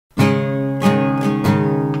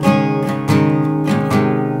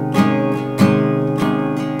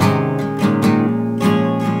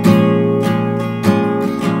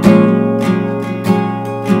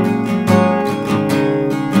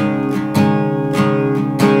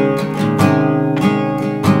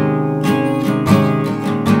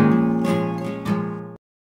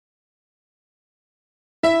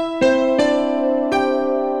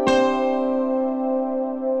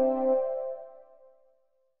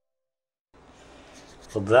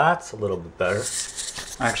Well, that's a little bit better.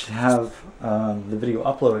 I actually have the video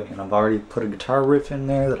uploading, and I've already put a guitar riff in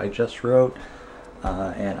there that I just wrote.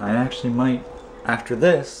 And I actually might, after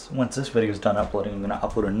this, once this video is done uploading, I'm going to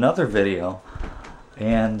upload another video,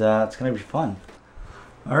 and it's going to be fun.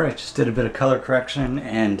 Alright, just did a bit of color correction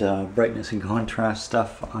and brightness and contrast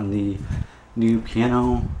stuff on the new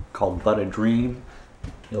piano called But a Dream.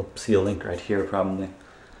 You'll see a link right here probably.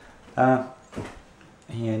 And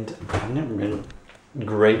I've never been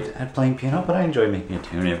great at playing piano, but I enjoy making a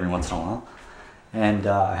tune every once in a while. And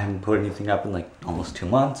I haven't put anything up in like almost 2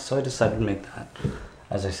 months, so I decided to make that,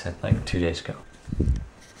 as I said, like 2 days ago.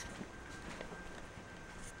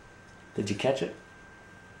 Did you catch it?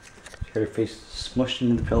 You got your face smushed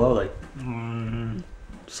into the pillow, like,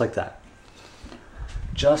 just like that.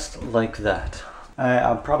 Just like that.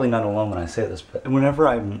 I'm probably not alone when I say this, but whenever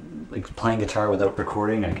I'm like playing guitar without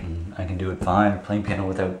recording, I can do it fine. Playing piano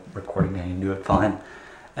without recording, I can do it fine.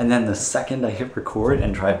 And then the second I hit record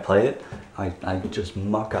and try to play it, I just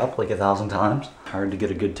muck up like 1,000 times. Hard to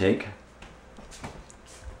get a good take.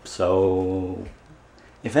 So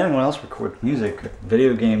if anyone else records music,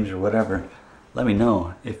 video games or whatever, let me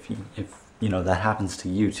know if you know that happens to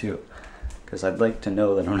you too. Because I'd like to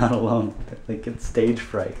know that I'm not alone. Like, it's stage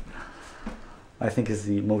fright, I think, is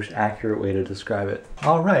the most accurate way to describe it.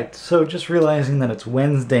 Alright, so just realizing that it's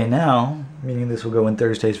Wednesday now, meaning this will go in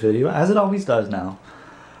Thursday's video, as it always does now.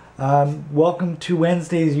 Welcome to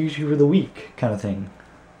Wednesday's YouTube of the Week kind of thing.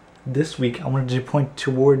 This week I wanted to point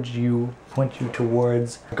you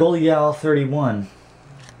towards Golial31.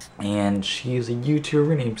 And she is a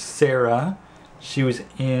YouTuber named Sarah. She was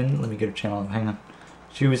in, let me get her channel, hang on.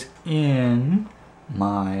 She was in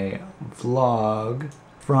my vlog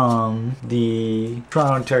from the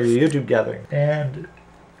Toronto, Ontario YouTube gathering. And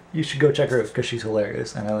you should go check her out because she's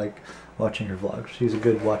hilarious and I like watching her vlogs. She's a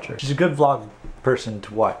good watcher. She's a good vlog person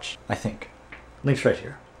to watch, I think. Link's right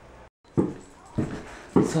here.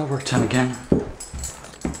 It's work time again.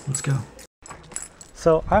 Let's go.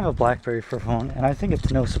 So I have a BlackBerry for a phone, and I think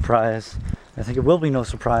it's no surprise, I think it will be no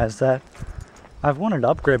surprise that I've wanted to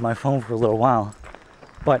upgrade my phone for a little while,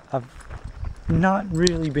 but I've not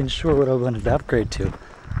really been sure what I wanted to upgrade to.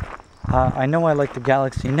 I know I like the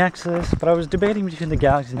Galaxy Nexus, but I was debating between the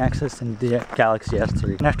Galaxy Nexus and the Galaxy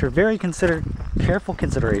S3. And after very careful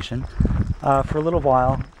consideration, for a little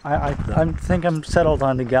while, I think I'm settled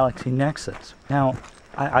on the Galaxy Nexus. Now,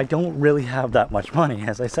 I don't really have that much money.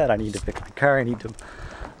 As I said, I need to fix my car, I need to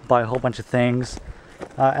buy a whole bunch of things,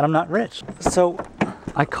 and I'm not rich. So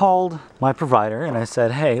I called my provider and I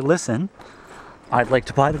said, hey, listen, I'd like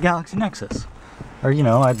to buy the Galaxy Nexus. Or, you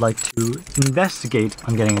know, I'd like to investigate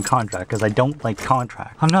on getting a contract, because I don't like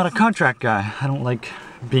contracts. I'm not a contract guy. I don't like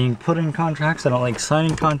being put in contracts. I don't like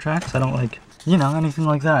signing contracts. I don't like, you know, anything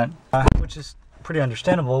like that. Which is pretty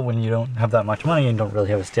understandable when you don't have that much money and don't really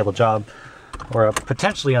have a stable job, or a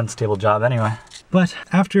potentially unstable job anyway. But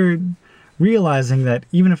after realizing that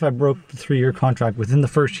even if I broke the 3-year contract within the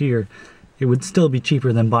first year, it would still be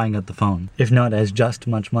cheaper than buying out the phone, if not as just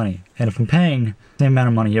much money. And if I'm paying the same amount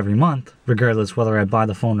of money every month, regardless whether I buy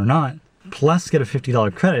the phone or not, plus get a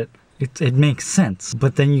 $50 credit, it makes sense.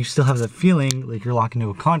 But then you still have that feeling like you're locked into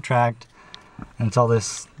a contract, and it's all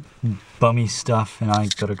this bummy stuff, and I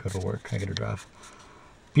gotta go to work, I gotta drive.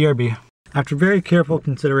 BRB. After very careful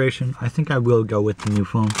consideration, I think I will go with the new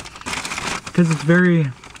phone. Because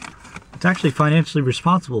it's actually financially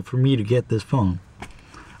responsible for me to get this phone.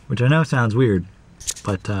 Which I know sounds weird,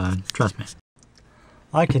 but trust me.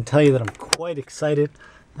 I can tell you that I'm quite excited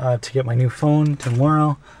to get my new phone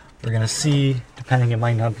tomorrow. We're gonna see, depending, it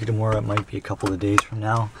might not be tomorrow, it might be a couple of days from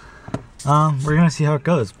now. We're gonna see how it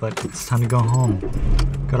goes, but it's time to go home.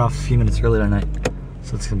 Got off a few minutes early tonight,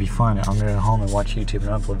 so it's gonna be fun. I'm gonna go home and watch YouTube and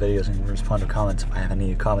upload videos and respond to comments if I have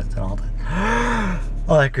any comments and all that.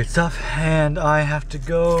 All that good stuff. And I have to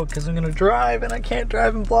go because I'm gonna drive, and I can't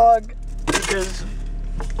drive and vlog because,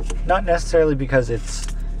 not necessarily because it's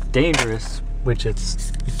dangerous, which it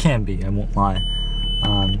can be, I won't lie.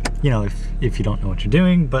 You know, if you don't know what you're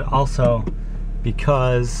doing, but also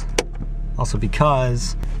because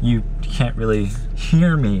you can't really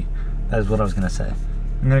hear me, that is what I was gonna say.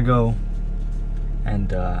 I'm gonna go and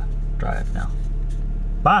drive now.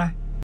 Bye.